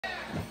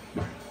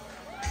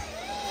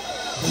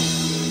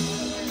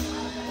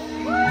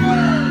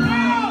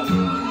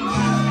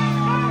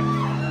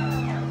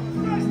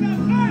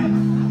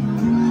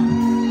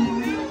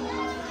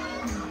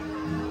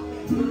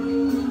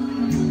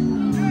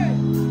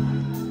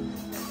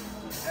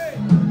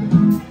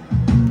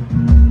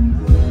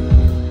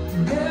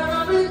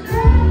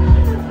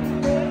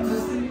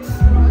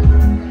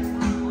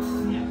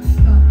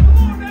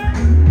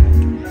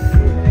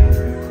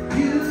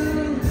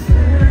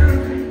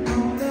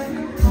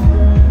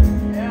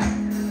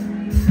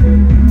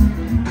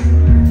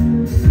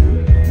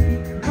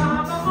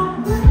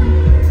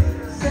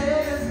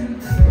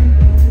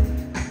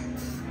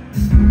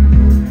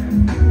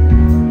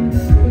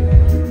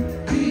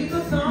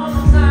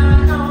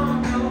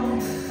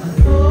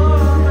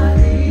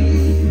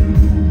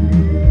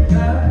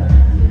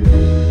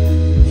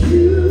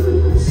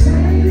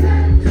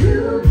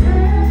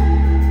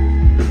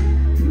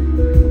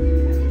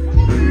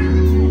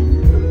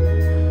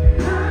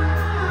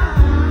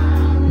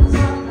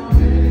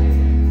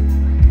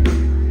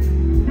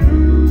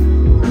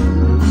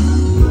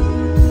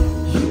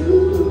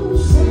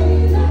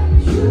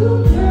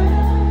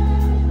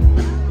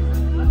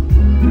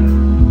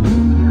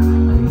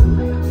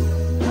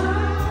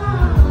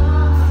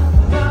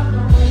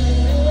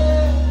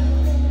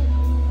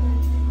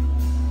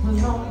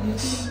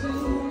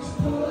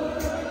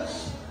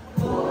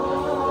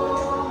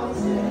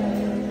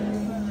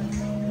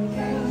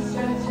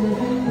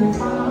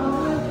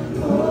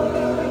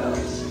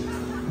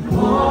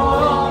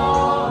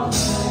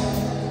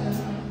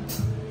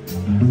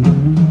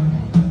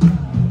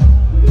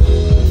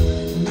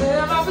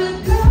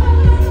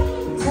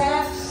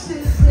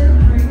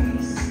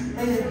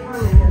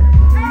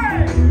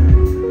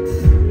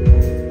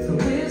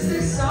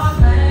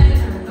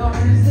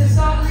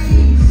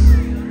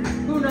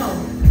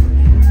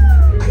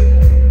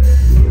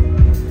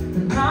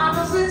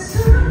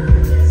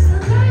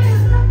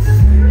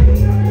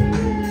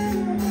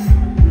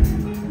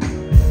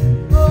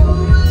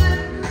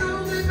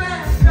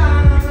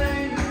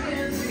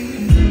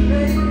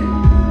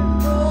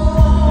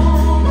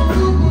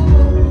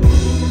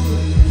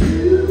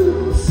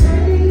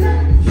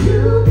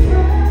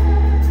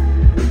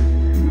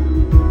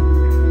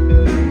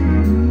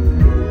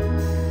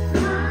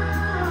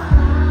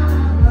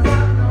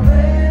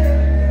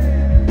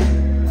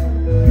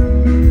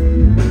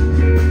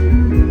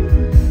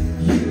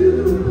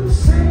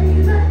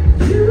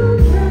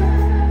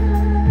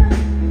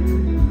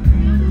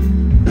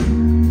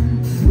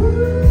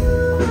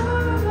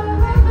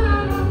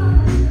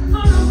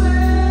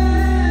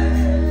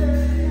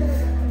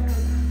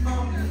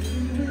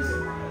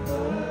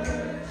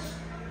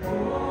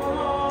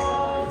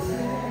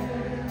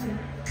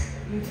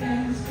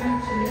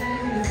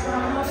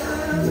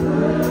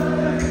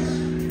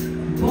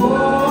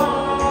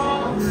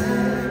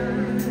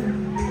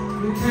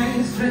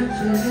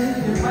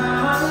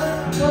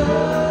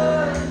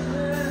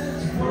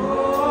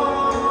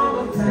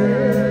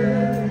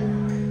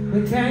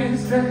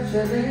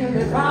give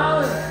me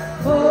power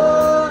for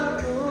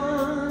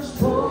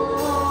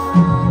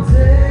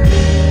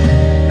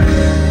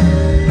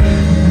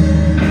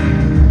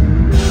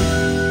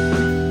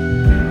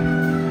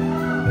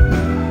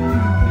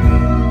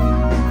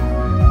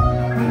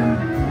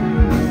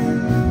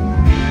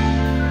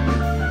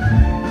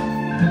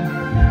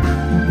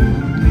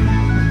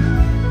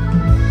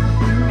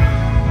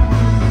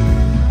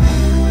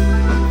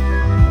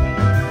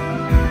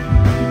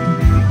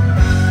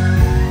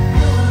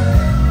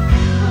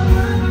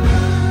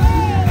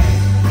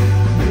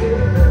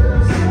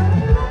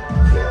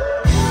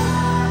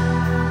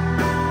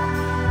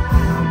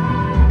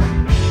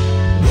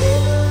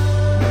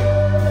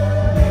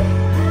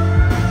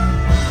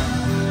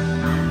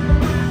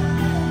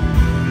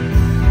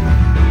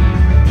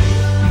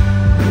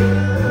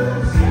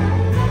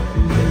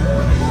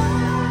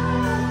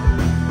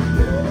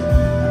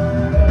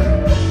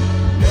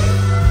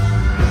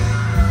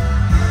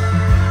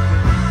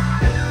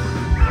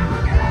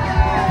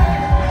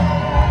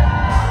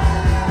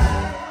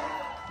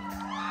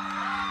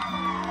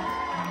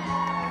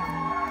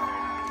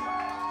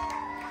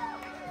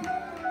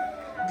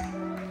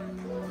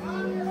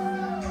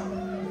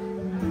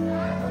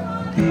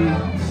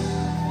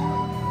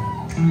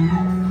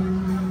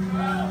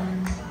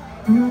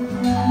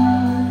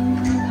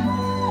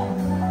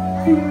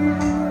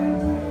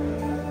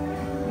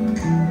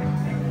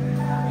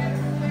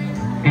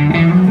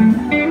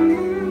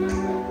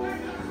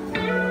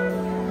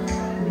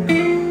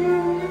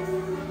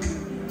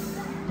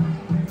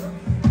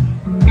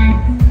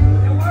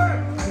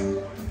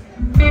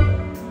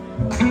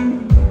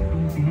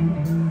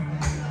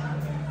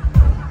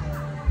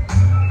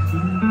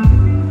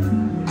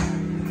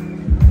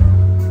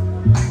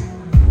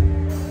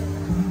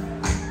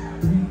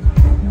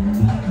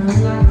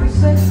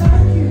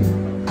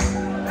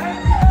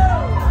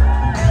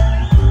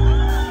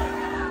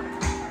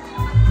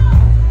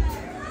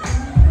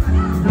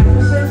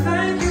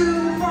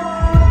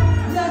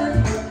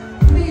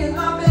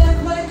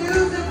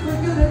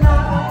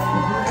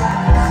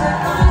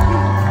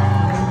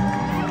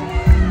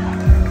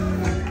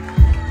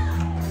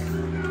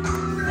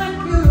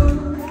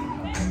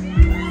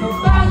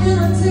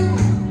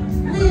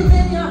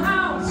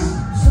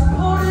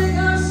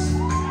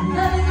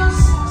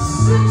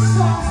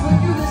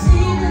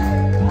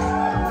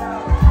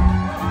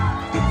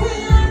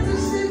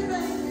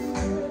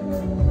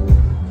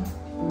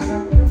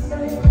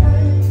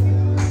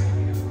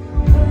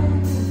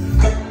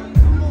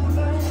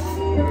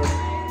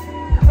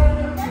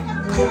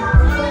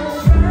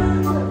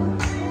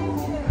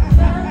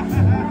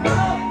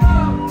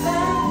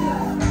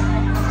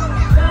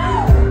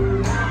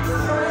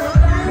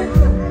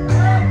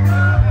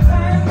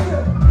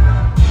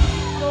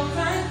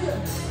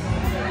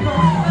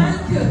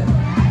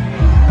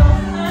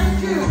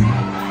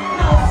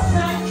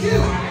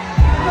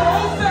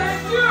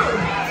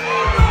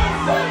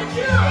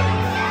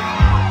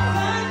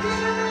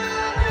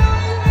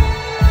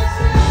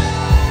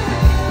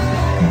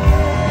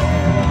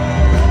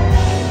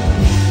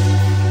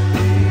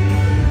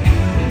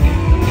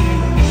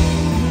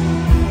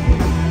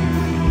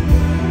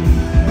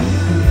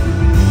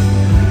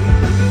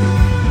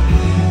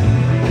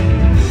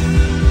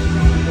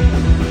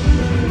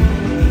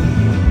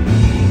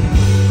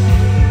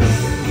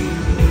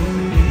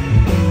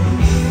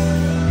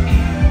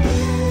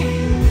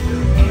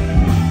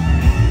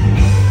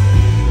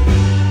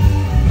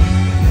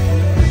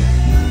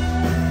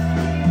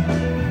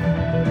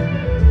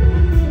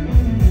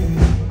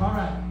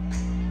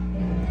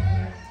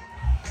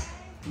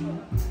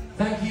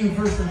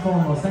first and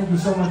foremost, thank you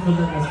so much for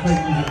letting us play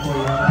music for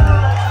you.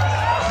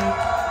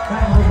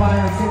 Thank you for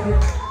buying a ticket.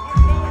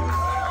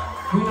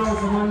 We know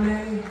it's a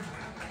Monday.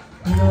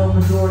 We know a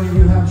majority of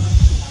you have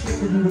shit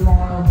to do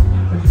tomorrow,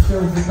 but you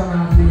chose to come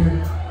out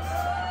here.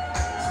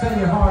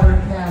 Spend your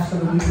hard-earned cash so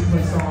that we can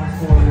play songs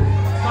for you.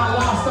 It's not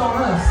lost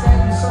on us.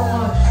 Thank you so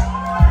much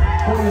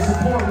for your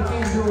support. We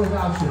can't do it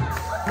without you.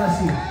 Bless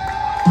you.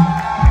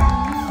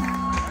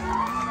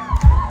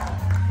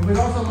 But we'd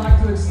also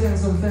like to extend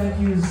some thank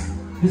yous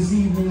this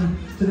evening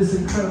to this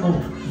incredible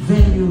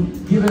venue.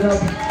 Give it up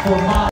for my